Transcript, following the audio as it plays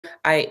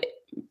I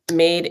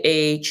made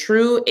a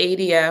true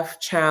ADF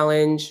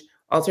challenge,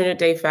 alternate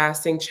day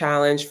fasting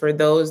challenge, for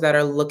those that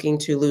are looking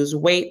to lose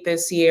weight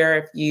this year.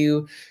 If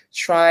you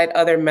tried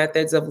other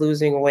methods of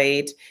losing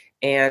weight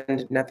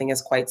and nothing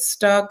is quite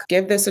stuck,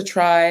 give this a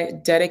try.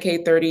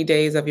 Dedicate 30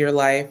 days of your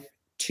life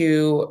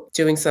to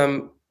doing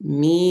some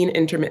mean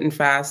intermittent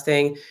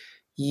fasting.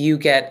 You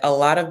get a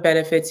lot of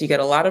benefits. You get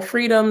a lot of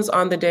freedoms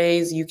on the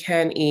days you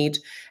can eat,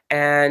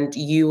 and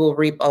you will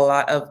reap a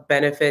lot of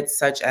benefits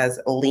such as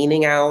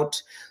leaning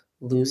out,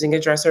 losing a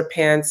dress or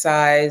pant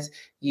size.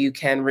 You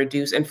can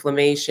reduce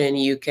inflammation.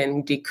 You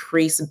can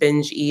decrease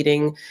binge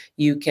eating.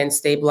 You can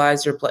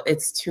stabilize your blood.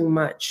 It's too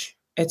much.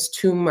 It's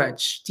too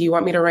much. Do you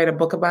want me to write a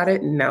book about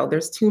it? No,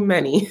 there's too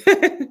many.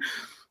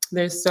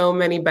 There's so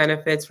many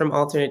benefits from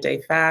alternate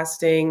day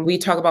fasting. We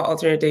talk about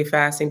alternate day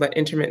fasting, but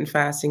intermittent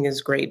fasting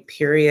is great,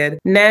 period.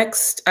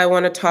 Next, I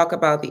want to talk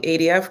about the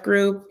ADF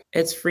group.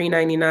 It's free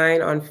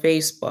 99 on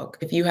Facebook.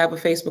 If you have a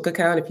Facebook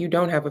account, if you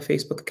don't have a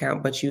Facebook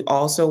account, but you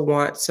also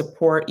want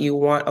support, you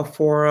want a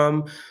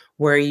forum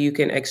where you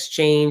can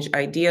exchange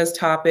ideas,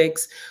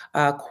 topics,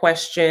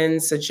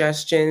 questions,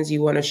 suggestions,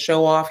 you want to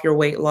show off your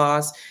weight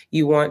loss,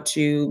 you want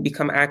to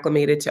become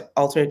acclimated to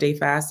alternate day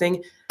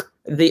fasting,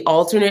 the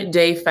alternate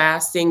day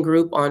fasting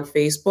group on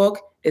Facebook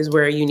is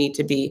where you need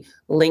to be.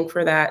 Link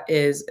for that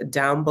is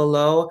down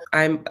below.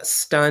 I'm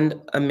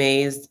stunned,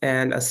 amazed,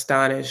 and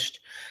astonished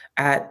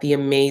at the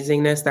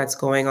amazingness that's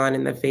going on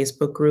in the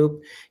Facebook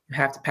group. You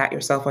have to pat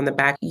yourself on the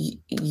back.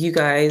 You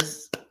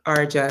guys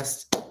are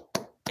just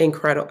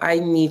incredible. I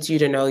need you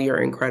to know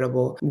you're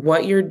incredible.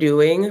 What you're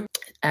doing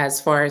as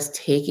far as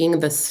taking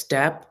the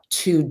step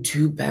to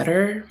do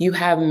better, you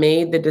have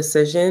made the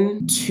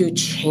decision to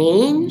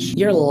change.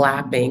 You're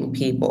lapping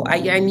people.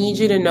 I need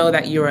you to know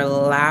that you're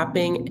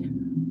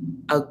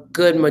lapping a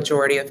good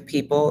majority of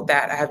people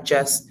that have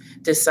just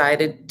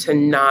decided to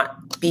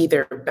not be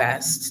their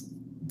best,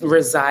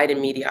 reside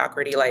in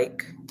mediocrity.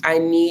 Like, I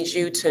need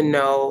you to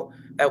know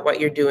that what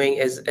you're doing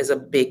is a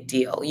big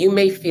deal. You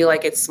may feel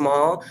like it's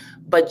small,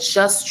 but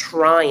just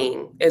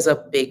trying is a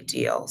big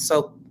deal.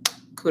 So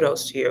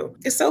kudos to you.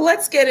 So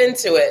let's get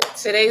into it.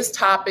 Today's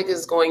topic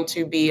is going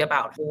to be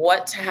about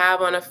what to have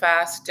on a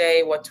fast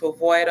day, what to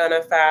avoid on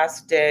a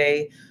fast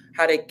day,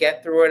 how to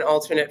get through an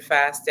alternate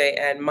fast day,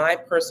 and my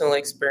personal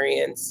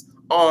experience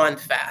on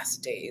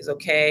fast days,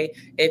 okay?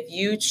 If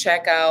you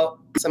check out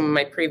some of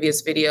my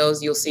previous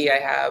videos, you'll see I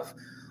have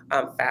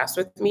fast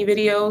with me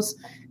videos,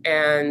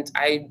 and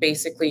I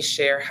basically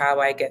share how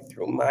I get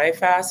through my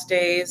fast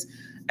days.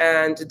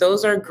 And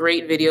those are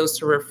great videos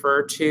to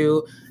refer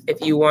to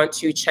if you want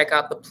to check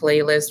out the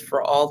playlist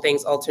for all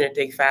things alternate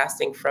day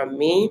fasting from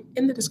me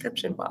in the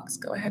description box.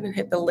 Go ahead and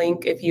hit the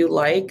link if you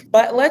like.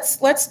 But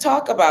let's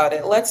talk about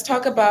it. Let's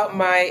talk about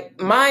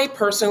my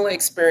personal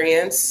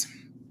experience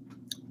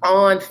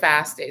on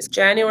fast days.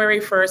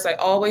 January 1st, I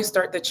always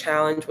start the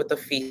challenge with a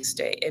feast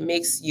day. It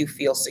makes you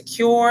feel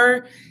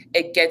secure.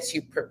 It gets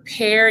you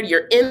prepared.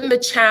 You're in the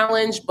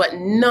challenge, but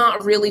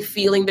not really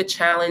feeling the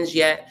challenge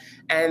yet.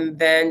 And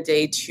then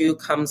day 2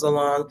 comes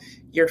along.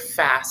 You're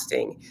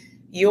fasting.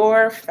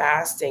 You're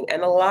fasting.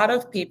 And a lot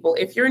of people,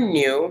 if you're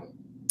new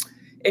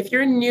to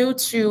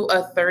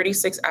a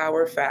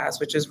 36-hour fast,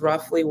 which is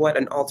roughly what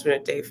an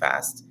alternate day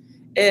fast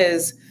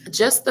is,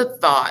 just the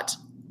thought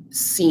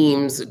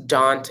seems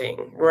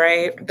daunting,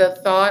 right? The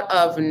thought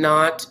of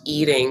not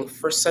eating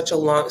for such a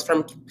long,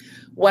 from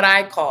what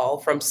I call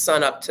from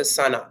sunup to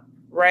sunup,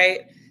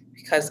 right?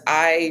 Because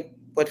I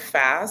would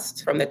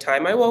fast from the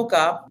time I woke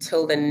up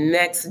till the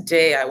next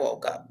day I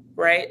woke up,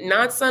 right?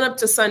 Not sunup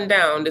to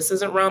sundown. This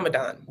isn't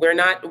Ramadan. We're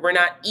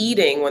not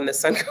eating when the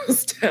sun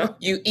goes down.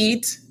 You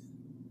eat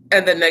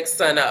and the next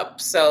sun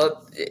up.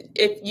 So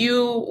if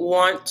you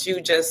want to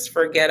just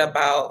forget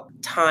about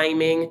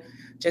timing,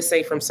 just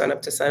say from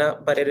sunup to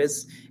sunup. But it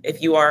is,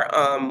 if you are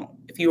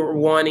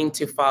wanting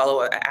to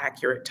follow an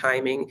accurate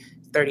timing,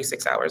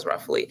 36 hours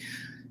roughly.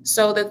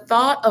 So the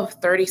thought of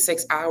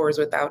 36 hours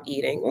without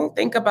eating, well,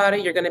 think about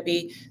it. You're going to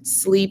be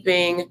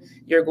sleeping.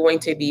 You're going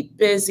to be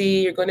busy.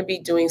 You're going to be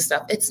doing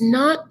stuff. It's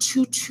not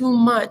too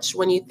much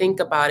when you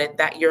think about it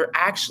that you're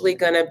actually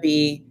going to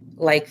be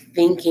like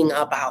thinking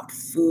about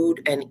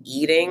food and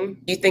eating.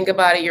 You think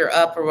about it, you're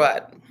up or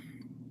what?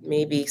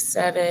 Maybe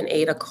 7,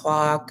 8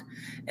 o'clock.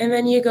 And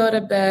then you go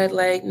to bed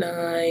like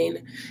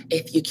 9,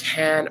 if you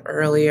can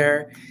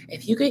earlier.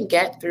 If you can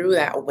get through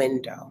that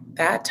window,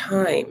 that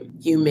time,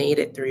 you made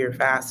it through your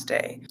fast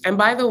day. And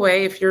by the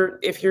way, if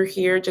you're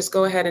here, just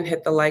go ahead and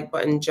hit the like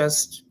button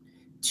just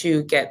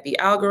to get the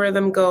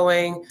algorithm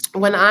going.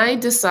 When I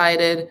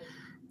decided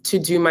to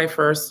do my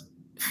first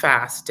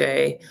fast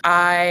day,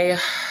 I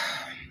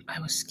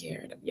was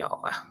scared,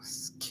 y'all. I was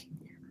scared.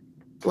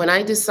 When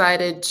I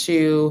decided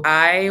to,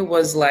 I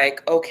was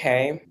like,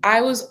 okay, I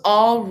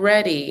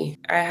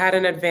had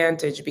an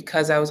advantage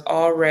because I was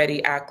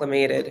already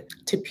acclimated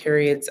to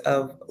periods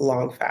of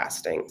long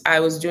fasting. I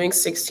was doing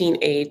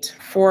 16-8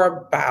 for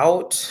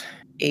about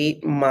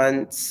 8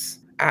 months.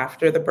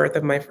 after the birth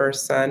of my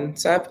first son.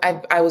 So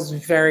I was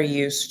very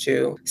used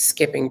to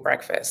skipping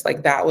breakfast.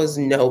 Like that was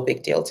no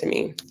big deal to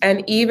me.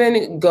 And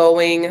even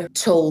going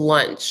to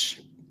lunch,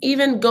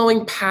 even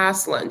going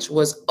past lunch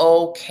was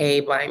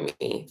okay by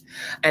me.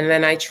 And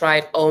then I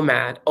tried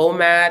OMAD.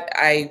 OMAD,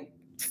 I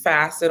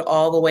fasted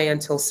all the way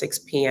until 6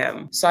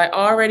 p.m. So I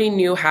already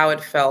knew how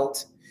it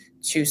felt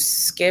to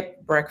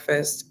skip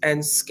breakfast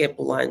and skip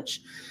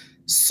lunch.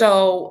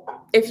 So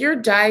if you're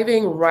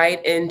diving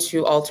right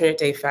into alternate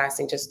day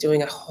fasting, just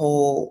doing a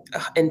whole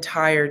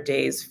entire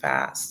day's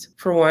fast,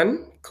 for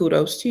one,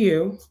 kudos to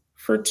you.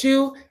 For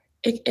two,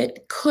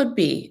 it could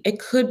be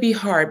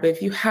hard, but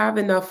if you have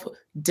enough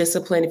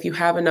discipline, if you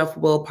have enough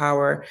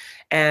willpower,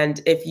 and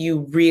if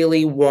you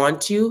really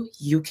want to,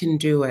 you can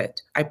do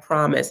it. I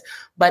promise.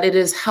 But it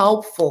is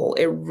helpful.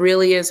 It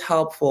really is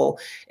helpful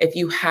if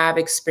you have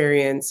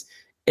experience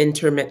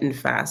intermittent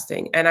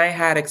fasting. And I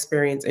had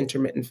experienced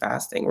intermittent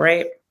fasting,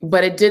 right?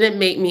 But it didn't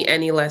make me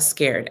any less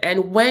scared.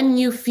 And when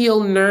you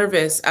feel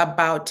nervous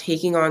about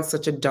taking on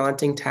such a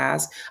daunting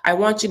task, I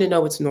want you to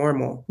know it's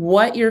normal.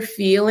 What you're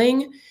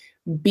feeling,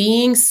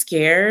 being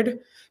scared,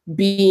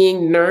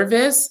 being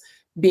nervous,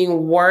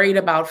 being worried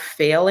about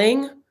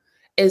failing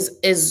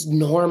is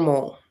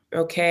normal,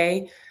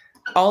 okay?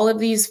 All of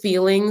these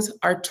feelings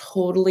are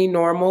totally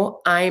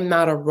normal. I'm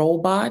not a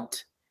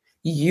robot.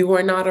 You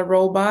are not a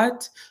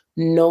robot.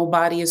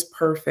 Nobody is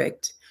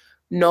perfect.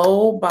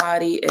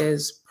 Nobody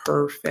is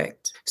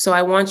perfect. So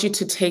I want you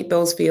to take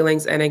those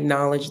feelings and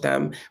acknowledge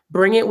them.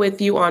 Bring it with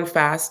you on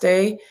fast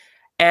day.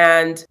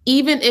 And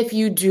even if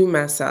you do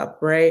mess up,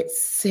 right?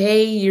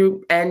 Say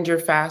you end your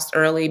fast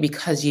early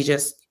because you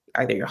just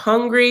either you're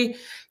hungry,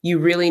 you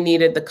really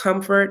needed the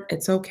comfort,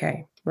 it's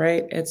okay.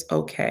 Right? It's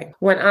okay.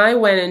 When I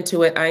went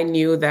into it, I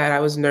knew that I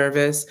was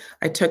nervous.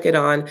 I took it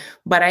on,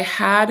 but I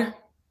had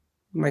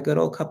my good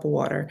old cup of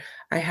water.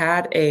 I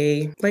had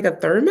like a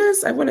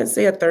thermos. I wouldn't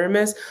say a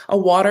thermos, a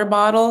water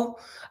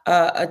bottle,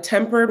 a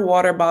tempered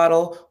water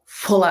bottle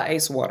full of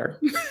ice water.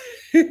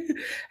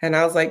 And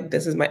I was like,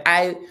 this is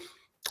I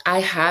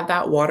had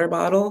that water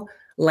bottle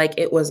like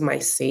it was my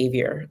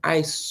savior.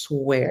 I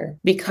swear.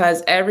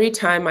 Because every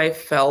time I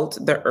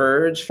felt the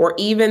urge or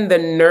even the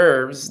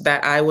nerves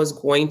that I was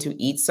going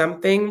to eat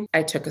something,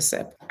 I took a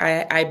sip.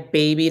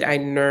 I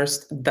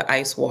nursed the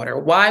ice water.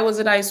 Why was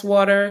it ice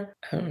water?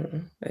 I don't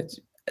know.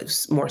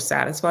 It's more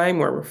satisfying,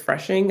 more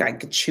refreshing. I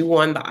could chew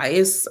on the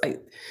ice.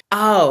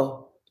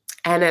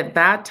 And at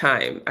that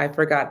time, I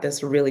forgot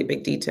this really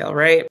big detail,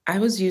 right? I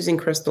was using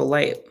Crystal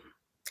Light.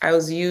 I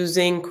was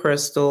using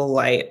Crystal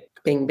Light.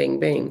 Bing, bing,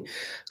 bing.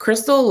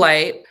 Crystal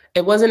Light,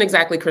 it wasn't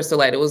exactly Crystal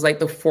Light. It was like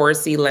the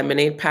 4C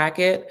lemonade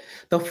packet.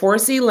 The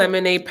 4C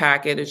lemonade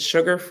packet is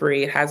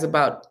sugar-free. It has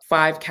about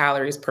 5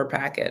 calories per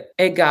packet.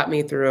 It got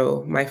me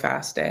through my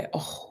fast day.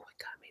 Oh,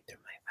 it got me through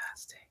my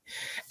fast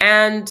day.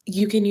 And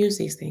you can use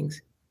these things.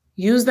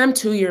 Use them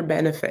to your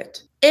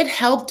benefit. It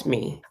helped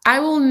me. I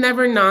will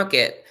never knock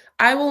it.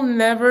 I will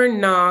never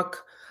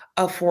knock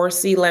a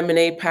 4C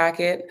lemonade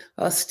packet,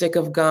 a stick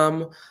of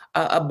gum,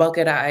 a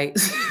bucket of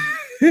ice.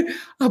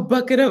 A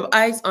bucket of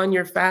ice on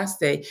your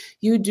fast day.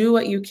 You do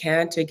what you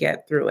can to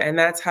get through. And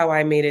that's how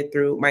I made it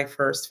through my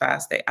first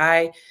fast day.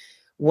 I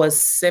was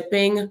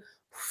sipping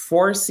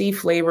 4C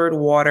flavored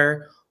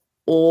water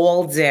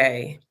all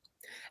day.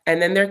 And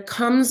then there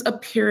comes a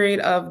period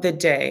of the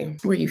day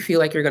where you feel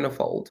like you're going to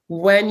fold.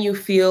 When you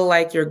feel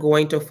like you're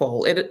going to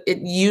fold, it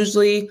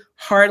usually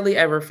hardly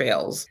ever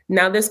fails.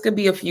 Now, this could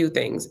be a few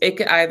things. It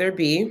could either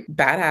be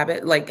bad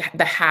habit, like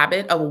the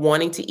habit of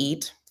wanting to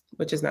eat,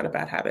 which is not a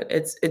bad habit.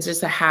 It's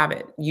just a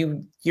habit.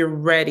 You're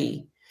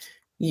ready.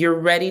 You're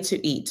ready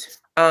to eat.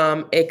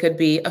 It could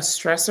be a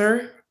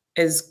stressor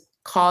is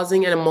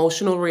causing an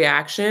emotional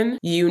reaction.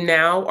 You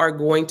now are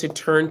going to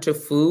turn to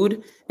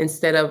food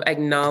instead of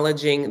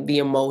acknowledging the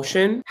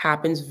emotion.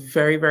 Happens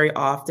very, very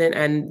often.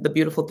 And the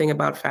beautiful thing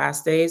about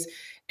fast days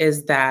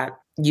is that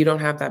you don't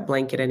have that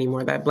blanket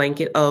anymore. That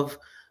blanket of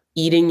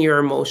eating your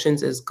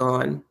emotions is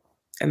gone.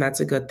 And that's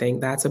a good thing.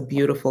 That's a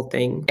beautiful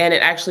thing. And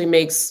it actually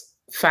makes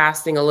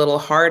fasting a little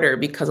harder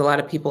because a lot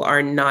of people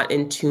are not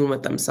in tune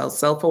with themselves.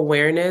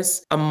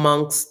 Self-awareness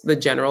amongst the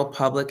general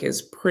public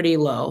is pretty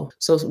low.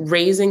 So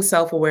raising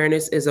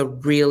self-awareness is a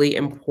really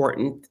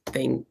important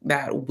thing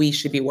that we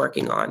should be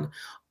working on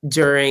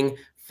during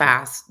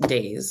fast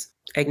days.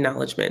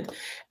 Acknowledgement.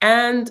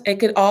 And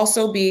it could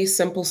also be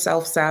simple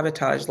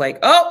self-sabotage, like,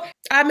 oh,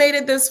 I made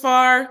it this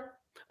far,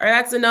 or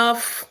that's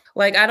enough.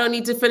 Like, I don't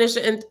need to finish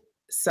it. And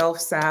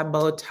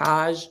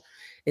self-sabotage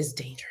is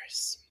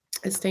dangerous.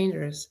 It's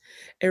dangerous.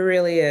 It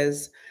really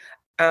is.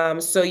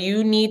 So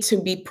you need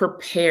to be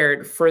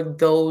prepared for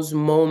those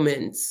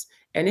moments.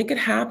 And it could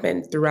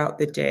happen throughout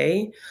the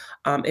day.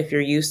 If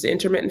you're used to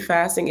intermittent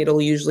fasting,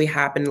 it'll usually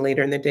happen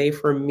later in the day.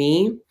 For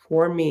me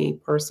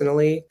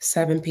personally,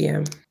 7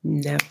 p.m.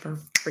 never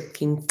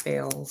freaking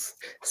fails.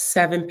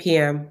 7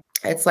 p.m.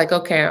 It's like,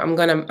 okay, I'm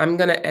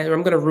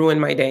gonna ruin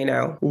my day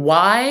now.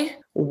 Why?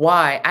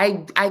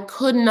 I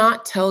could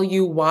not tell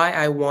you why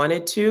I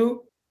wanted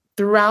to.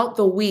 Throughout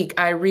the week,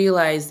 I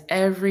realized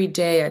every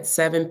day at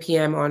 7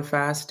 p.m. on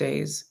fast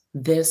days,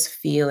 this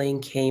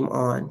feeling came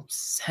on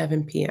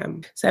 7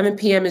 p.m. 7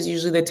 p.m. is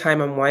usually the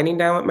time I'm winding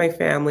down with my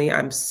family.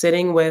 I'm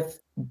sitting with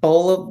a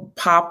bowl of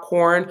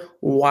popcorn,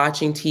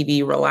 watching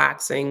TV,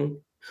 relaxing,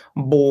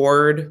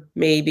 bored,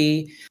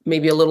 maybe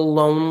a little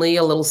lonely,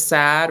 a little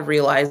sad,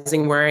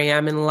 realizing where I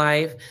am in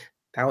life.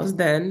 That was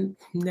then.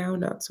 Now,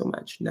 not so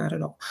much, not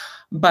at all.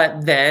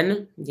 But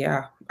then,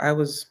 yeah, I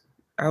was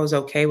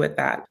okay with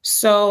that.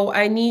 So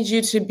I need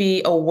you to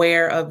be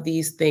aware of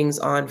these things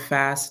on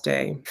fast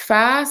day.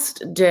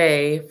 Fast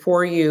day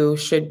for you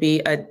should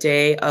be a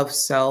day of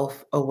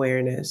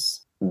self-awareness.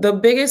 The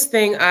biggest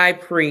thing I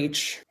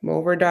preach,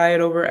 over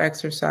diet, over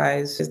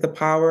exercise, is the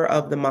power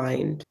of the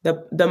mind.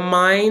 The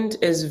mind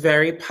is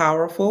very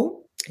powerful.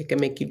 It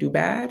can make you do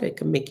bad, it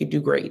can make you do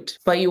great.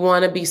 But you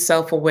want to be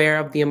self-aware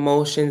of the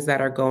emotions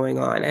that are going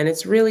on. And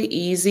it's really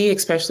easy,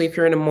 especially if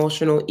you're an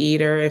emotional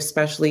eater,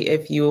 especially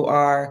if you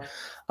are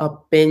a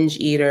binge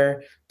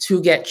eater,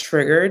 to get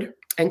triggered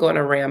and go on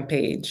a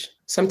rampage.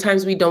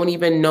 Sometimes we don't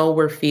even know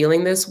we're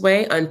feeling this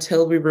way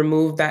until we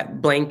remove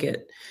that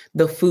blanket,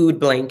 the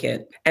food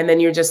blanket. And then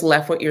you're just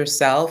left with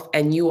yourself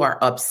and you are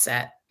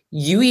upset.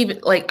 You even,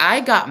 like, I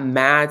got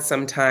mad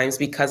sometimes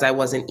because I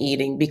wasn't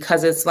eating,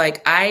 because it's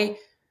like, I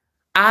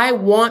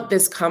want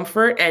this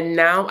comfort and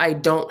now I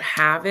don't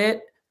have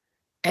it.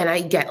 And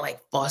I get like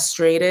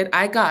frustrated.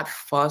 I got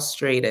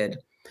frustrated.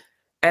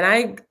 And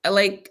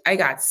I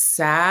got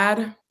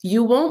sad.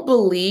 You won't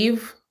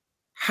believe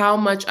how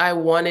much I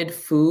wanted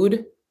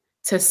food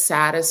to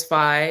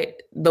satisfy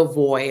the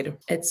void.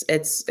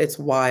 It's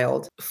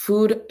wild.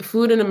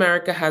 Food in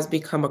America has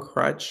become a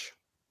crutch.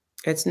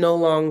 It's no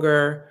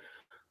longer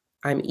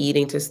I'm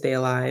eating to stay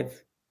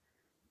alive.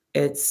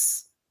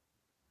 It's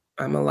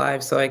I'm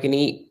alive so I can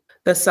eat.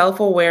 The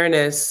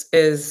self-awareness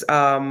is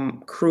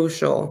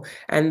crucial.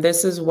 And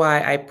this is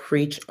why I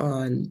preach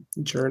on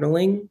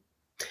journaling.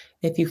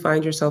 If you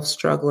find yourself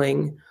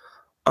struggling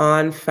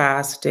on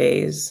fast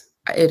days,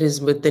 it is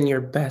within your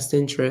best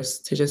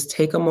interest to just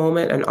take a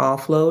moment and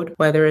offload,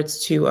 whether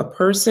it's to a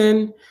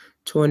person,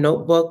 to a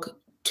notebook,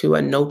 to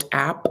a note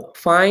app.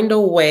 Find a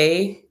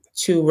way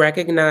to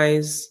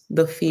recognize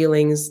the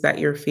feelings that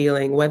you're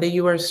feeling, whether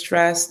you are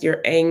stressed,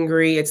 you're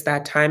angry, it's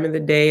that time of the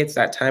day, it's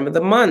that time of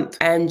the month,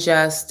 and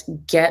just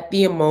get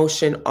the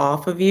emotion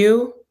off of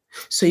you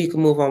so you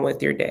can move on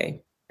with your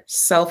day.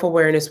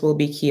 Self-awareness will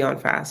be key on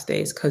fast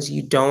days because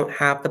you don't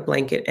have the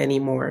blanket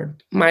anymore.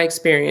 My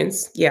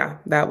experience, yeah,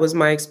 that was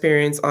my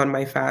experience on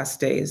my fast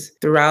days.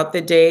 Throughout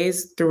the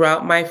days,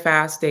 throughout my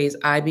fast days,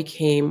 I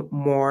became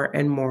more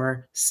and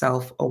more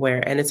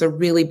self-aware. And it's a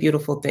really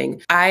beautiful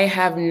thing. I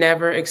have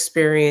never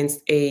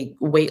experienced a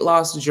weight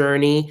loss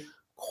journey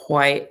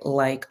quite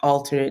like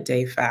alternate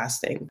day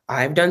fasting.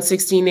 I've done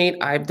 16-8,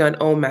 I've done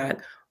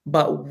OMAD.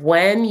 But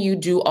when you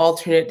do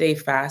alternate day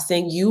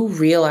fasting, you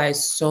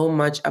realize so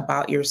much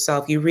about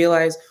yourself. You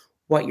realize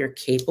what you're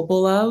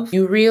capable of.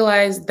 You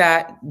realize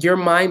that your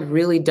mind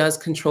really does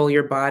control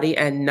your body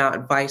and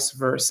not vice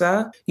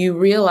versa. You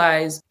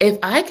realize if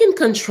I can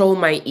control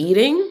my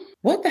eating,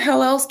 what the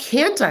hell else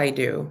can't I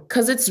do?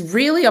 Because it's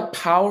really a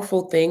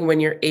powerful thing when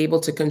you're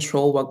able to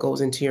control what goes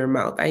into your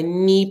mouth. I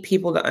need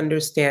people to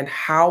understand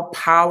how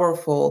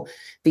powerful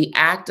the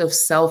act of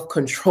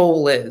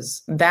self-control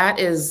is. That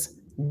is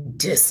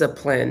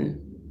discipline,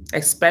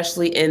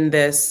 especially in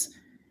this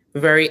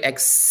very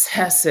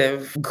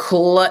excessive,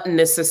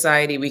 gluttonous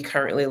society we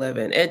currently live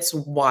in. It's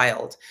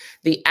wild.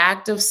 The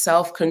act of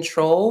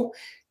self-control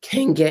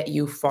can get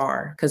you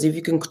far because if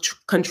you can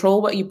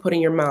control what you put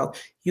in your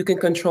mouth, you can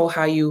control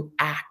how you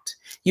act.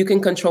 You can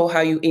control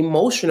how you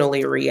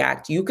emotionally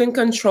react. You can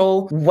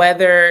control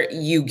whether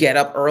you get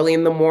up early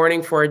in the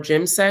morning for a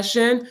gym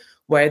session,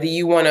 whether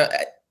you want to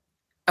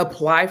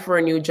apply for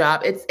a new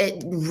job.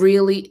 It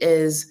really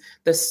is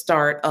the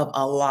start of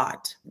a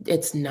lot.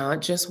 It's not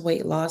just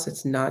weight loss.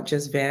 It's not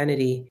just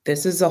vanity.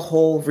 This is a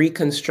whole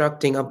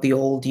reconstructing of the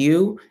old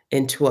you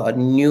into a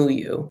new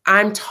you.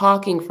 I'm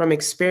talking from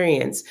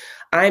experience.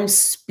 I'm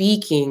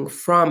speaking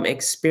from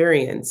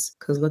experience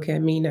because look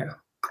at me now.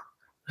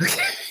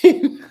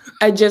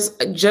 I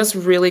just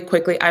really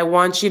quickly, I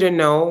want you to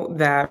know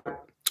that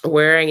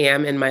where I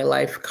am in my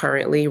life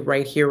currently,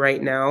 right here,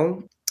 right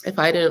now, if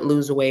I didn't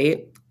lose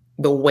weight,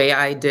 the way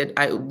I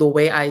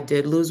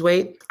did lose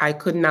weight, I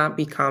could not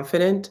be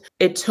confident.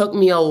 It took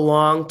me a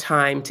long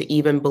time to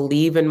even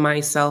believe in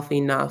myself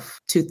enough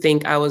to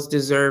think I was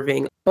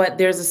deserving. But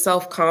there's a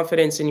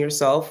self-confidence in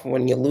yourself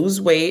when you lose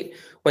weight,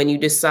 when you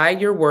decide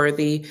you're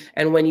worthy,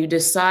 and when you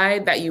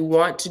decide that you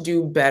want to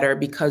do better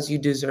because you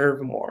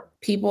deserve more.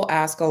 People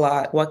ask a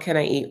lot, what can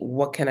I eat?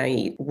 What can I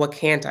eat? What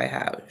can't I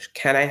have?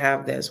 Can I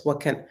have this? All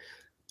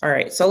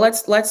right, so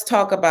let's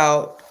talk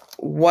about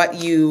what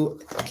you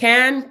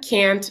can,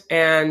 can't,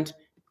 and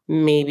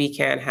maybe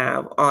can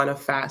have on a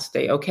fast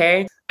day,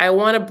 okay? I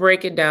want to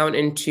break it down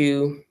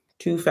into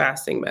two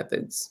fasting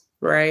methods,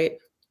 right?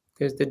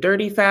 There's the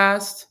dirty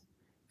fast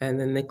and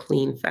then the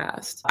clean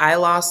fast. I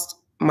lost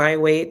my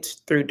weight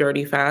through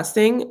dirty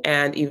fasting.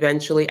 And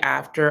eventually,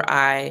 after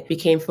I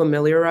became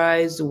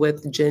familiarized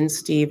with Jen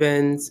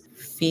Stevens'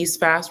 Feast,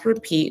 Fast,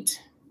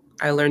 Repeat,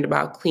 I learned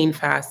about clean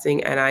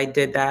fasting, and I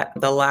did that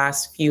the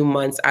last few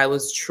months. I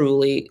was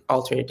truly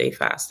alternate day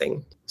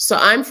fasting. So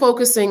I'm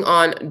focusing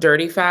on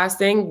dirty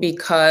fasting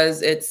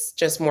because it's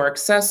just more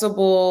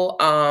accessible.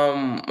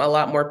 A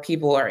lot more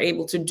people are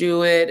able to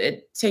do it.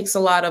 It takes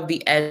a lot of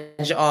the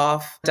edge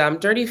off.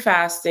 Dirty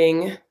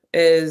fasting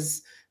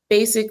is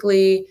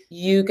basically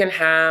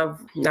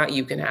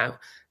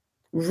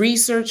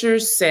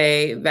researchers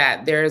say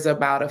that there's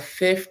about a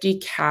 50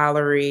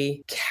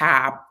 calorie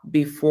cap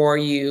before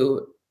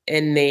you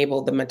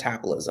enable the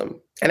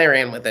metabolism. And I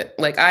ran with it.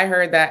 Like, I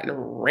heard that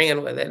and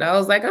ran with it. I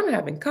was like, I'm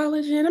having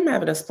collagen, I'm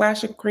having a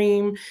splash of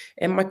cream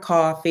in my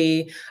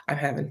coffee, I'm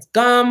having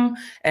gum,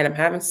 and I'm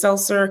having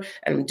seltzer,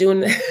 and I'm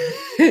doing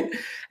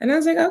and I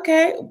was like,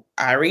 okay,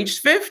 I reached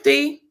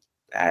 50.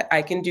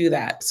 I can do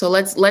that. So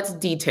let's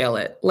detail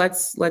it.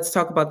 Let's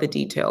talk about the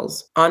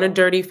details. On a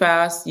dirty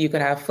fast, you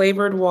could have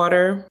flavored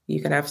water, you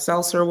can have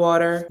seltzer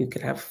water, you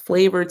could have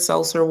flavored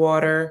seltzer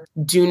water.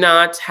 Do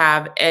not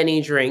have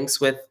any drinks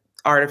with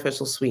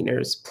artificial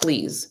sweeteners,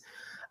 please.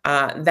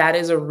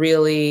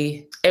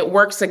 It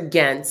works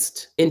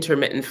against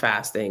intermittent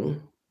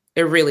fasting.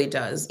 It really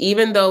does.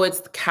 Even though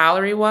it's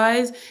calorie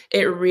wise,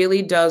 it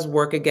really does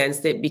work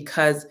against it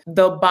because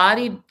the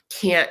body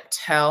can't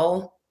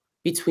tell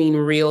between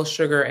real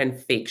sugar and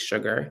fake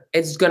sugar.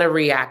 It's going to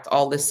react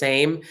all the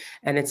same,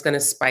 and it's going to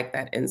spike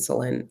that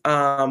insulin.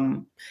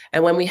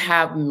 And when we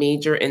have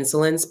major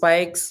insulin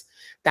spikes,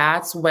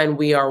 that's when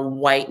we are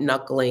white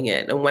knuckling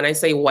it. And when I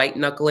say white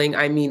knuckling,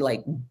 I mean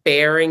like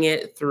bearing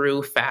it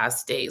through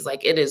fast days.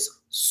 Like, it is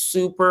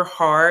super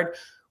hard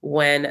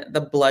when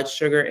the blood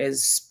sugar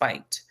is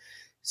spiked.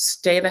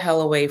 Stay the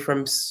hell away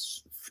from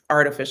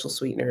artificial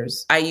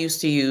sweeteners. I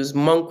used to use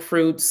monk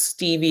fruits,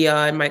 stevia.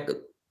 I might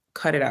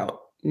cut it out.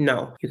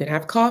 No, you can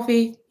have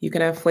coffee. You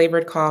can have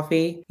flavored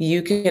coffee.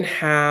 You can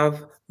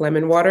have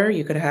lemon water.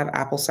 You could have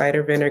apple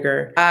cider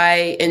vinegar.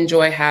 I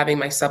enjoy having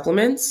my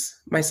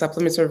supplements. My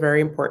supplements are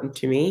very important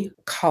to me.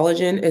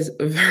 Collagen is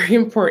very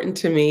important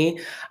to me.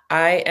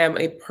 I am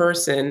a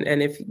person,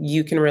 and if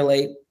you can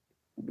relate,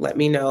 let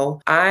me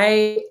know.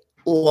 I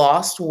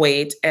lost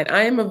weight, and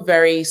I am a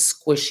very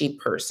squishy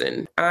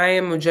person. I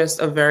am just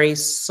a very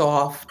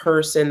soft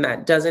person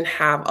that doesn't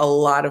have a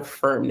lot of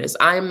firmness.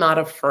 I'm not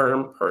a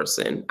firm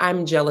person.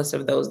 I'm jealous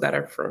of those that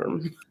are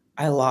firm.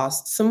 I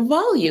lost some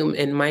volume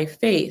in my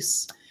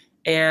face,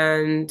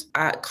 and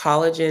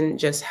collagen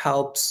just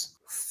helps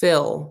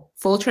fill.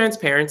 Full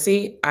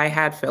transparency, I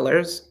had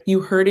fillers. You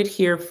heard it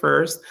here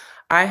first.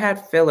 I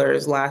had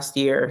fillers last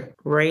year,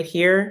 right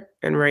here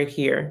and right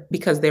here,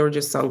 because they were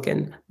just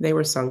sunken. They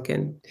were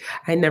sunken.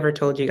 I never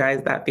told you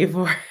guys that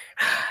before.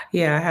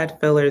 Yeah, I had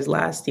fillers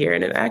last year,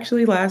 and it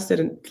actually lasted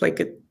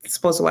it's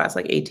supposed to last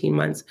like 18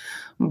 months.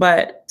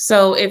 But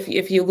so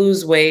if you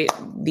lose weight,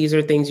 these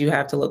are things you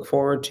have to look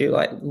forward to.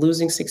 Like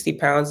losing 60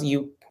 pounds,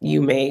 you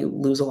may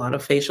lose a lot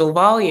of facial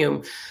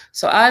volume.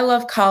 So I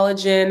love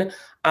collagen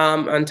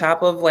on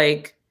top of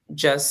like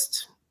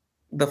just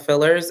the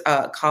fillers.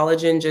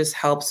 Collagen just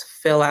helps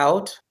fill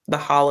out the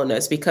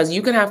hollowness, because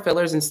you can have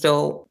fillers and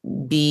still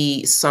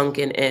be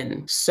sunken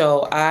in.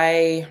 So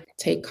I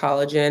take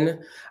collagen.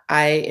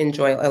 I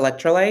enjoy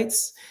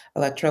electrolytes.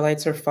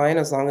 Electrolytes are fine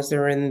as long as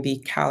they're in the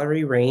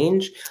calorie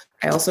range.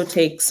 I also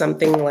take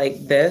something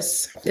like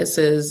this. This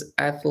is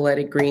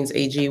Athletic Greens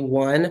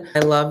AG1. I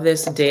love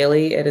this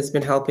daily. It has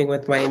been helping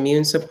with my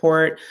immune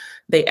support.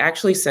 They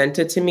actually sent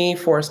it to me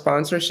for a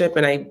sponsorship,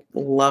 and I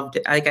loved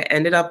it. Like, I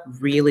ended up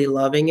really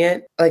loving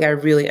it. Like, I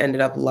really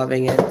ended up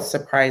loving it,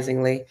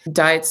 surprisingly.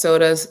 Diet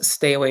sodas,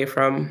 stay away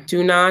from.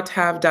 Do not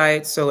have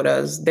diet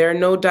sodas. There are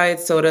no diet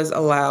sodas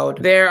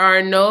allowed. There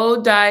are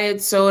no diet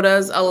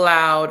sodas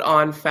allowed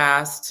on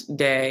fast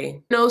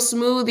day. No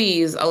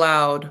smoothies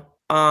allowed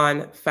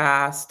on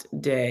fast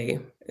day.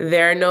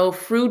 There are no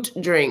fruit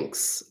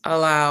drinks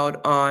allowed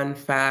on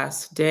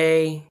fast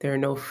day. There are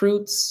no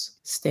fruits.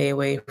 Stay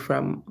away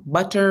from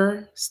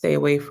butter. Stay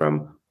away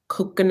from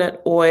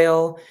coconut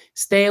oil.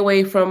 Stay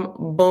away from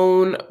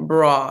bone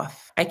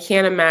broth. I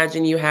can't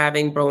imagine you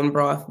having bone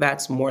broth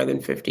that's more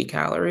than 50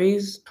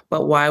 calories.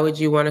 But why would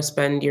you want to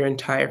spend your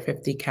entire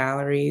 50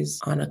 calories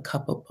on a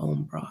cup of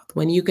bone broth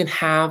when you can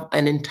have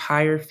an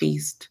entire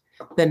feast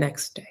the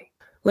next day?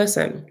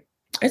 Listen,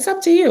 it's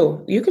up to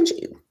you. You can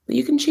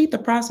cheat the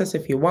process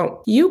if you want.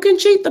 You can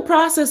cheat the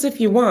process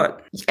if you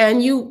want.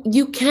 And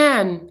you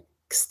can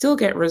still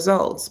get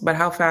results, but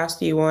how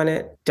fast do you want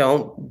it?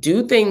 Don't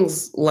do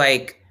things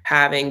like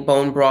having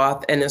bone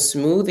broth and a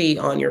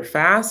smoothie on your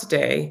fast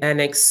day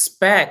and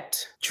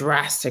expect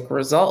drastic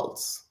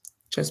results.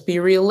 Just be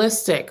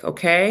realistic,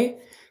 okay?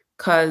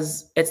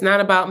 Because it's not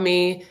about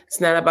me.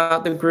 It's not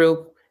about the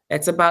group.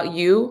 It's about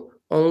you.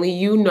 Only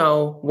you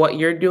know what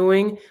you're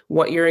doing,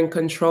 what you're in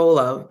control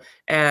of,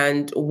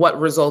 and what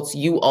results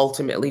you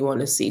ultimately want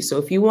to see. So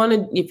if you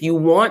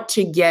want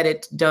to get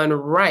it done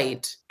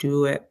right,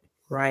 do it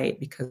right,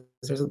 because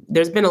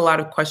There's been a lot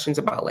of questions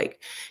about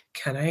like,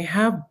 can I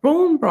have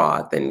bone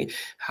broth? And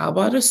how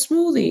about a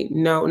smoothie?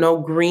 No, no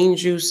green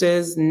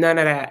juices, none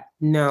of that.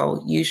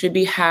 No, you should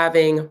be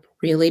having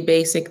really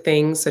basic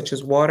things such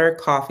as water,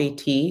 coffee,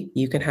 tea.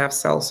 You can have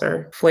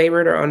seltzer,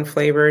 flavored or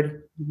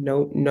unflavored.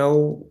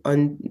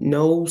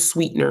 No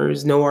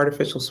sweeteners, no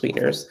artificial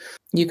sweeteners.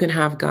 You can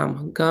have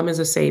gum. Gum is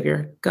a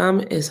savior.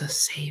 Gum is a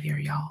savior,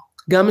 y'all.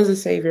 Gum is a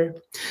savior.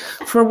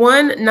 For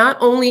one, not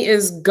only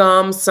is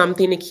gum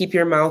something to keep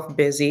your mouth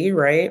busy,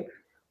 right?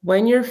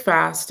 When you're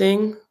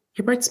fasting,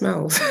 your breath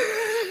smells.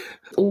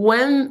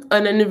 When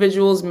an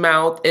individual's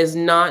mouth is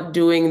not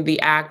doing the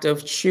act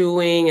of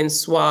chewing and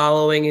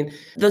swallowing, and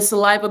the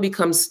saliva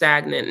becomes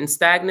stagnant, and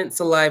stagnant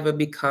saliva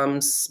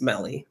becomes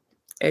smelly.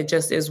 It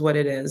just is what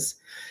it is.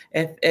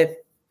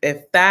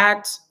 If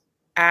that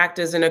act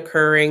isn't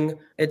occurring,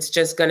 it's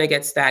just going to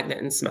get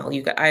stagnant and smell.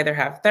 You could either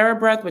have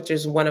TheraBreath, which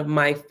is one of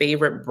my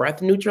favorite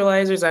breath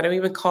neutralizers. I don't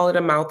even call it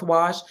a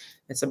mouthwash.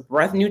 It's a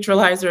breath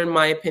neutralizer in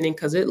my opinion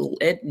because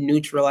it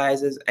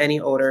neutralizes any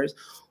odors.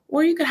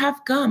 Or you could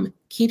have gum.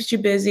 Keeps you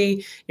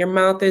busy. Your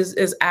mouth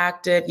is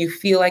active. You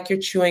feel like you're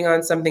chewing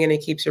on something and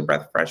it keeps your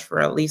breath fresh for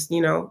at least,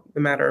 a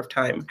matter of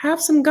time. Have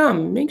some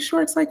gum. Make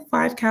sure it's like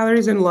 5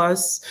 calories and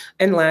less.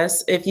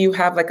 If you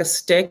have like a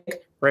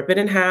stick, rip it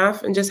in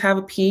half and just have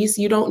a piece.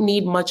 You don't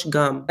need much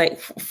gum. Like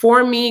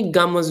for me,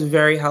 gum was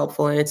very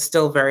helpful and it's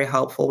still very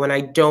helpful when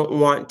I don't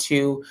want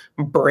to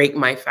break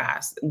my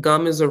fast.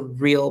 Gum is a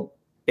real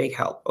big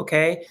help,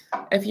 okay?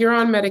 If you're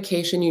on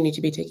medication, you need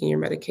to be taking your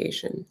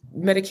medication.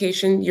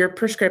 Your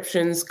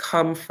prescriptions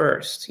come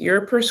first.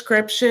 Your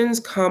prescriptions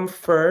come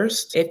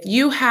first. If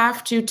you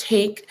have to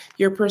take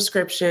your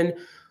prescription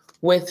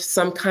with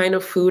some kind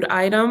of food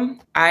item,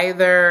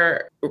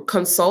 either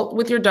consult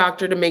with your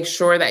doctor to make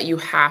sure that you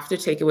have to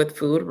take it with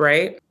food,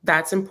 right?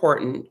 That's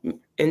important.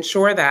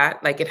 Ensure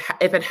that, like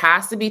if it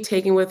has to be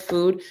taken with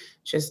food,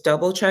 just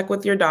double check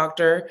with your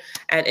doctor.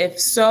 And if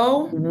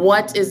so,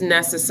 what is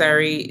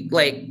necessary?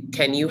 Like,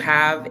 can you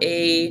have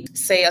a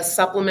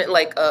supplement,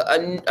 like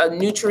a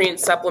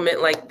nutrient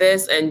supplement like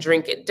this and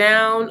drink it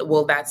down?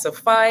 Will that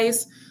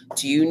suffice?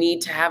 Do you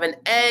need to have an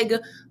egg?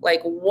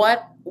 Like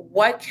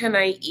what can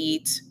I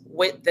eat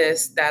with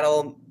this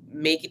that'll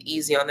make it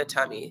easy on the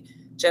tummy?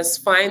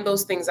 Just find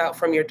those things out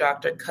from your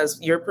doctor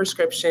because your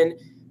prescription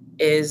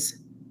is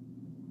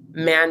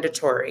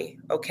mandatory,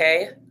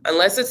 okay?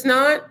 Unless it's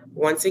not,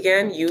 once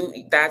again,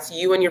 that's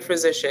you and your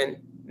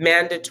physician.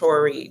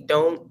 Mandatory.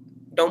 Don't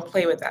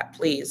play with that,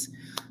 please.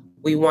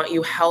 We want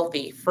you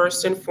healthy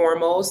first and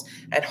foremost,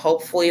 and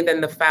hopefully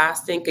then the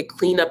fasting could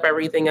clean up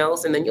everything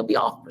else and then you'll be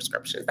off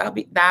prescriptions.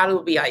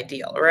 That'll be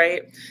ideal,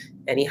 right?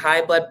 Any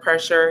high blood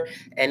pressure,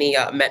 any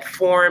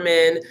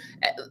metformin,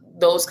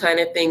 those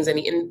kind of things,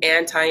 any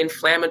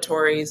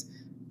anti-inflammatories,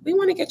 we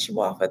want to get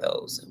you off of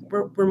those.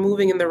 We're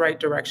moving in the right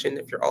direction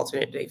if you're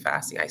alternate day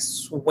fasting. I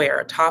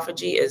swear,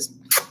 autophagy is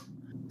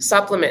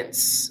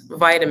supplements,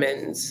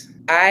 vitamins.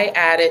 I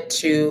add it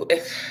to,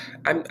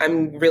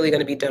 I'm really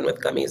going to be done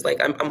with gummies.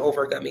 Like I'm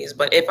over gummies,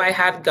 but if I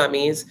have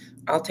gummies,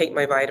 I'll take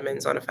my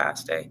vitamins on a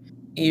fast day.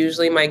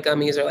 Usually my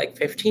gummies are like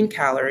 15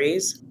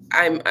 calories.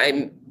 I'm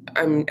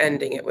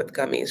ending it with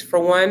gummies. For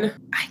one,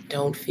 I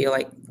don't feel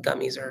like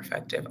gummies are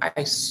effective.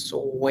 I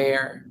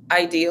swear.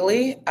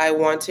 Ideally, I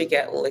want to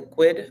get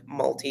liquid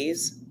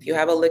multis. If you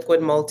have a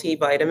liquid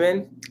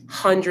multivitamin,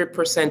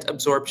 100%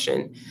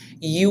 absorption.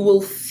 You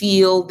will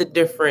feel the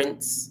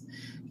difference.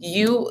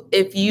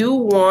 If you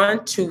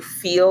want to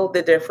feel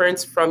the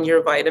difference from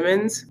your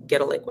vitamins,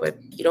 get a liquid.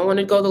 You don't want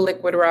to go the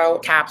liquid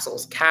route.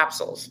 Capsules.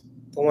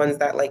 The ones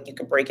that like you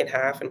can break in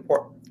half and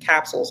pour.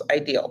 Capsules,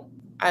 ideal.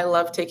 I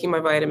love taking my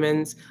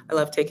vitamins. I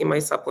love taking my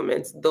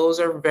supplements. Those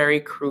are very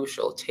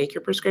crucial. Take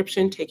your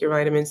prescription, take your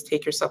vitamins,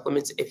 take your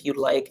supplements if you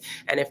like,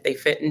 and if they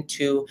fit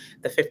into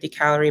the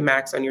 50-calorie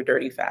max on your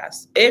dirty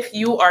fast. If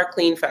you are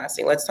clean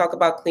fasting, let's talk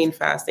about clean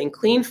fasting.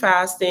 Clean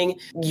fasting,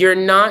 you're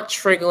not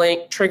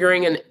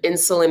triggering an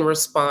insulin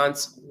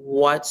response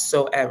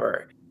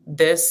whatsoever.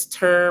 This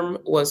term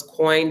was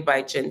coined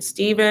by Jen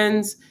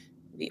Stevens,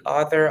 the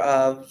author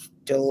of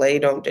Delay,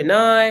 Don't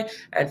Deny,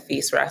 and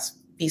Feast, Fast,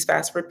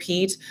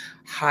 Repeat.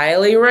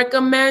 Highly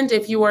recommend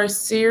if you are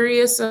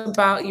serious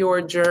about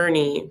your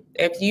journey.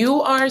 If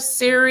you are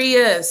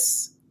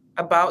serious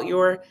about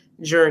your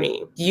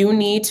journey, you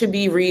need to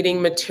be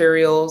reading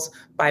materials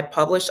by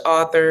published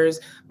authors,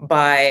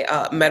 by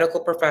medical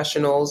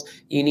professionals.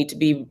 You need to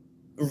be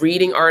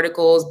reading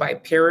articles by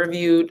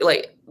peer-reviewed.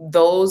 Like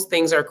those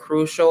things are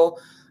crucial.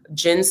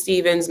 Jen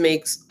Stevens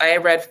I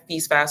read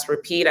Feast, Fast,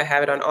 Repeat. I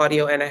have it on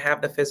audio and I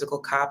have the physical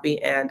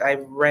copy and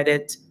I've read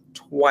it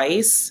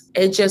twice.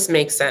 It just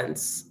makes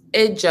sense.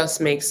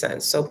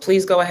 So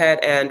please go ahead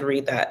and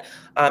read that.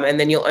 And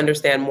then you'll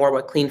understand more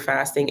what clean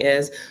fasting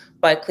is.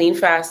 But clean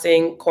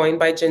fasting, coined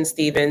by Jen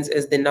Stevens,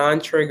 is the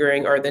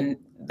non-triggering or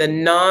the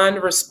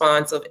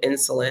non-response of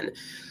insulin.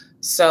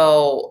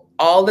 So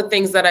all the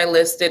things that I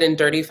listed in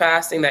dirty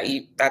fasting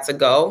that's a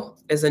go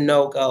is a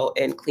no-go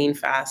in clean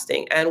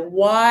fasting. And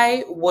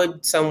why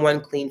would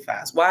someone clean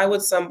fast? Why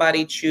would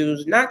somebody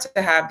choose not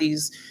to have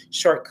these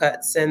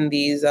shortcuts and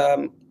these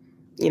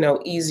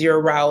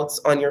easier routes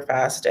on your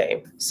fast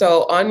day?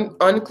 So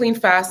on clean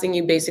fasting,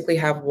 you basically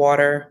have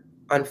water,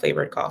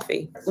 unflavored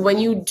coffee. When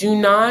you do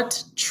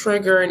not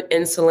trigger an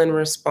insulin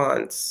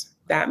response,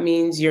 that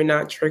means you're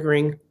not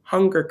triggering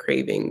hunger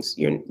cravings.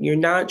 You're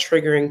not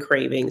triggering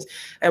cravings.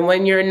 And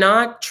when you're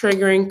not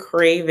triggering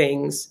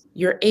cravings,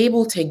 you're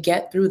able to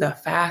get through the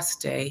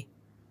fast day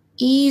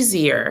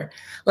easier.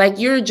 Like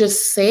you're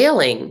just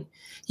sailing.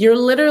 You're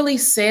literally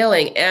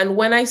sailing. And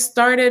when I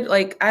started,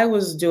 like I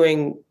was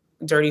doing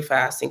dirty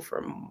fasting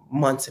for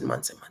months and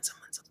months and months and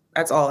months.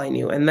 That's all I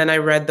knew. And then I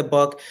read the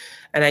book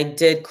and I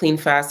did clean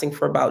fasting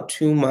for about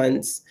 2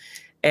 months.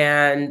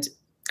 And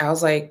I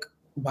was like,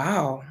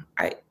 wow,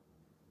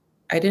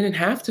 I didn't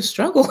have to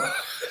struggle.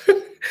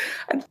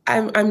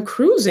 I'm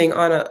cruising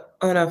on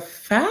a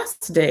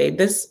fast day.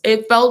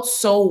 It felt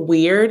so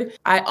weird.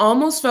 I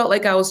almost felt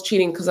like I was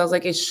cheating because I was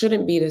like, it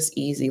shouldn't be this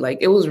easy. Like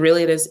it was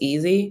really this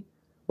easy.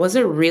 Was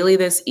it really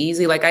this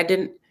easy? Like I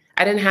didn't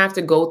have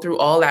to go through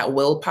all that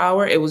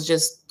willpower. It was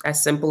just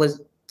as simple as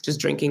just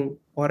drinking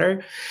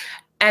water.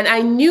 And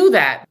I knew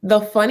that. The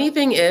funny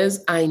thing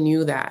is, I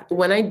knew that.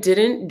 When I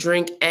didn't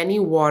drink any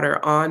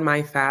water on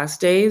my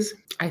fast days,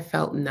 I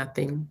felt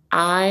nothing.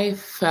 I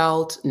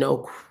felt no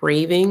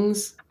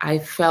cravings. I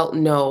felt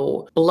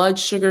no blood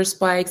sugar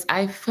spikes.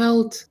 I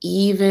felt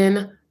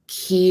even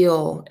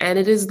keel. And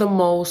it's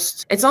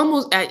almost,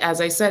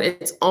 as I said,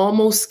 it's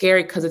almost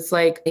scary because it's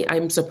like,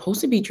 I'm supposed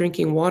to be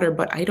drinking water,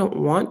 but I don't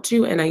want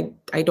to. And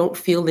I don't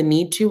feel the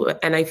need to,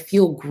 and I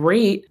feel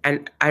great.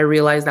 And I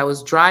realized I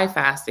was dry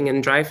fasting,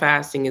 and dry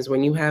fasting is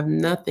when you have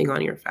nothing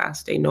on your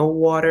fast day, no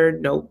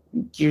water,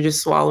 you're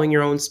just swallowing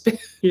your own spit.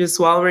 You're just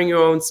swallowing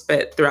your own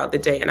spit throughout the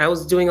day. And I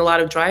was doing a lot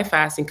of dry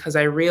fasting because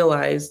I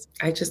realized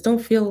I just don't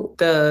feel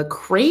the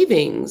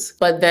cravings.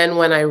 But then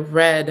when I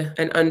read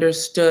and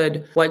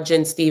understood what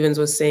Jen Stevens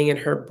was saying in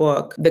her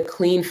book, The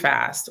Clean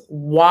Fast,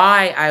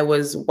 why I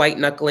was white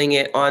knuckling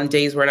it on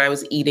days when I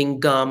was eating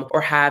gum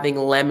or having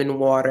lemon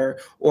water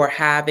or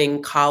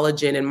having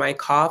collagen in my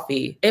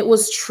coffee, it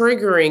was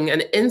triggering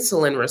an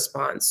insulin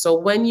response. So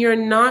when you're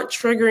not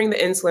triggering the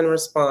insulin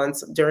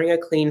response during a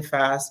clean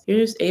fast, you're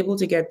just able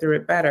to get through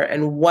it better.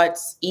 And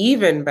what's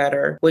even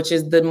better, which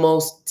is the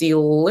most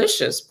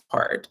delicious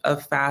part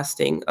of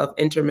fasting, of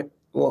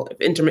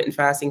intermittent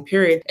fasting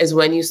period, is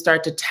when you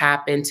start to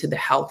tap into the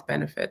health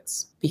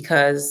benefits.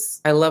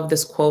 Because I love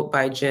this quote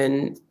by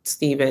Jen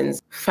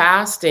Stevens: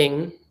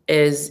 fasting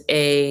is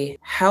a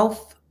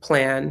health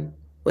plan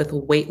with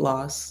weight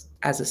loss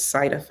as a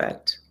side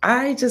effect.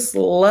 I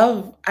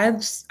love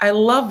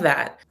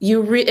that.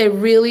 It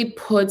really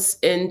puts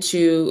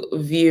into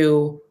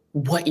view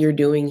what you're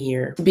doing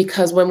here.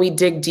 Because when we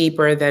dig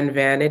deeper than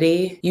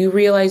vanity, you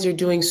realize you're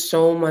doing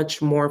so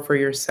much more for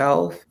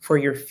yourself, for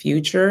your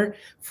future,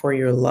 for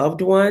your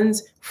loved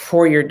ones,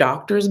 for your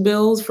doctor's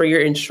bills, for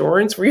your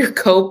insurance, for your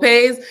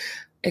copays.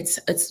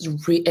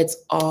 It's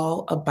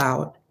all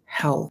about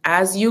health.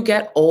 As you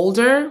get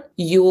older,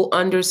 you will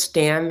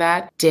understand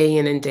that day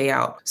in and day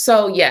out.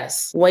 So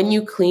yes, when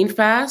you clean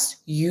fast,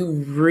 you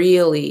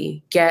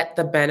really get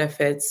the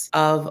benefits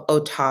of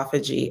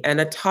autophagy. And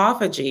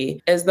autophagy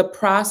is the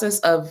process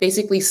of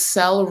basically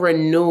cell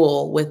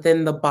renewal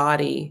within the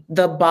body.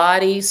 The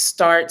body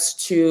starts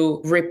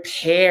to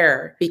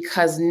repair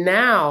because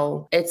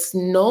now it's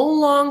no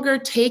longer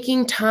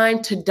taking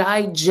time to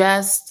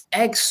digest,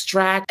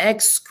 extract,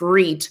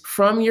 excrete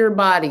from your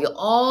body.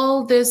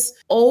 All this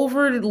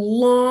overdue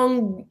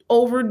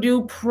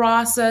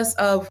process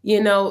of,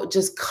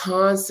 just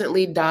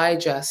constantly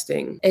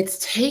digesting.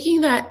 It's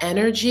taking that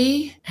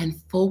energy and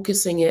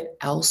focusing it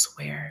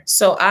elsewhere.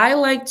 So I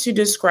like to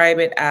describe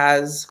it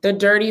as the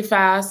dirty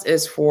fast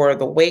is for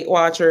the Weight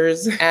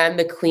Watchers and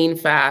the clean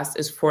fast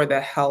is for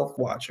the health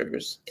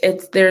watchers.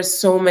 There's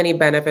so many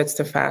benefits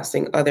to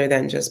fasting other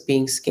than just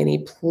being skinny.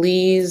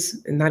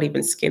 Please, not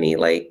even skinny,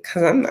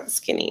 cause I'm not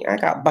skinny. I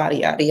got body,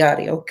 yada,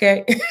 yada,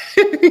 okay?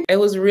 It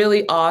was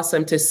really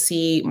awesome to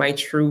see my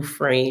true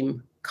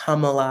frame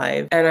come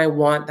alive. And I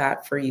want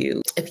that for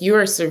you. If you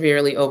are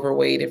severely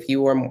overweight, if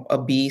you are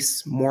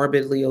obese,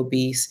 morbidly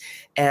obese,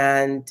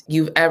 and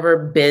you've ever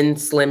been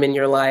slim in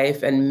your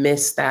life and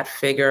missed that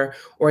figure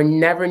or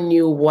never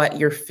knew what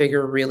your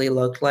figure really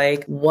looked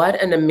like,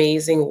 what an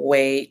amazing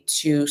way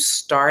to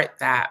start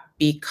that,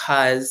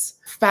 because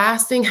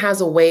fasting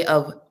has a way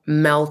of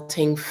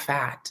melting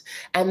fat.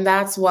 And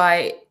that's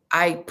why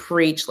I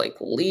preach,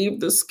 leave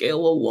the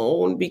scale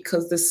alone,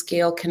 because the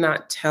scale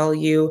cannot tell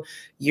you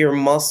your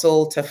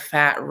muscle to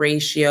fat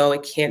ratio.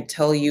 It can't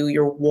tell you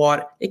your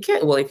water. It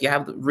can't, well, if you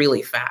have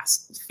really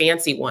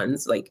fancy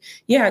ones,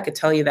 yeah, I could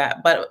tell you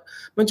that. But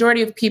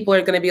majority of people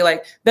are going to be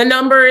like, the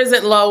number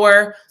isn't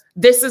lower.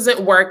 This isn't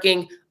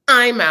working.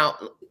 I'm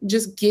out.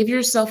 just give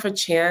yourself a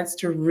chance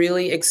to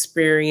really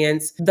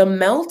experience the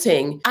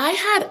melting. I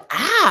had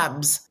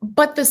abs,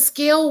 but the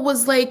scale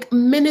was like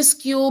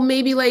minuscule,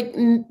 maybe like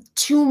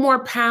 2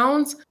 more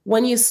pounds.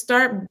 When you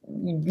start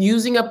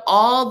using up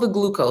all the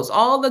glucose,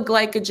 all the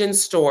glycogen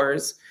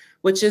stores,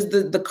 which is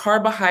the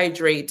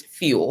carbohydrate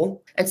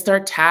fuel, and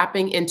start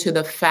tapping into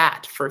the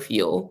fat for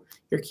fuel,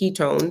 your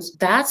ketones,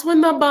 that's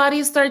when the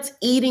body starts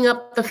eating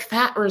up the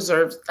fat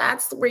reserves.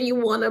 That's where you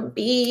want to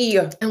be.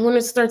 And when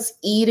it starts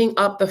eating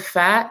up the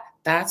fat,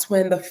 that's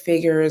when the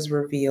figure is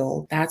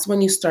revealed. That's when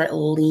you start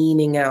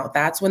leaning out.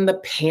 That's when the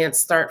pants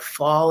start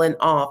falling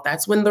off.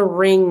 That's when the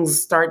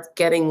rings start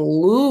getting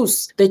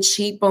loose. The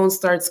cheekbone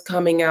starts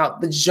coming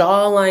out. The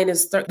jawline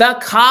is the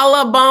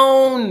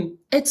collarbone.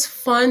 It's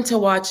fun to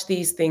watch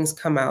these things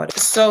come out.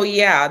 So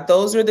yeah,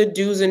 those are the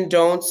do's and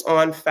don'ts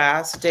on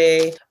fast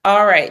day.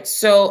 All right,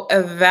 so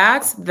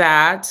that's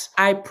that.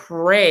 I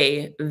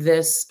pray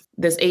this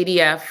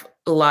ADF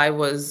live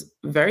was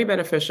very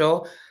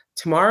beneficial.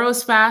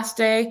 Tomorrow's fast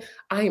day.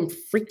 I am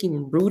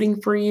freaking rooting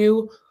for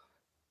you.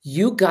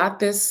 You got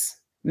this,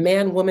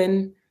 man,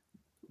 woman,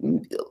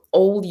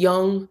 old,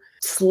 young,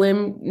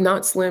 slim,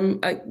 not slim.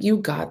 You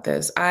got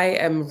this. I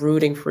am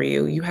rooting for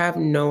you. You have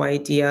no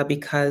idea,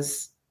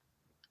 because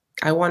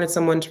I wanted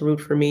someone to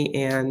root for me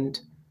and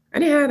I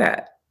didn't have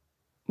that.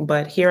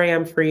 But here I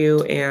am for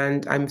you,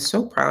 and I'm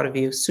so proud of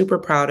you, super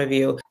proud of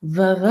you.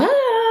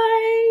 Bye-bye.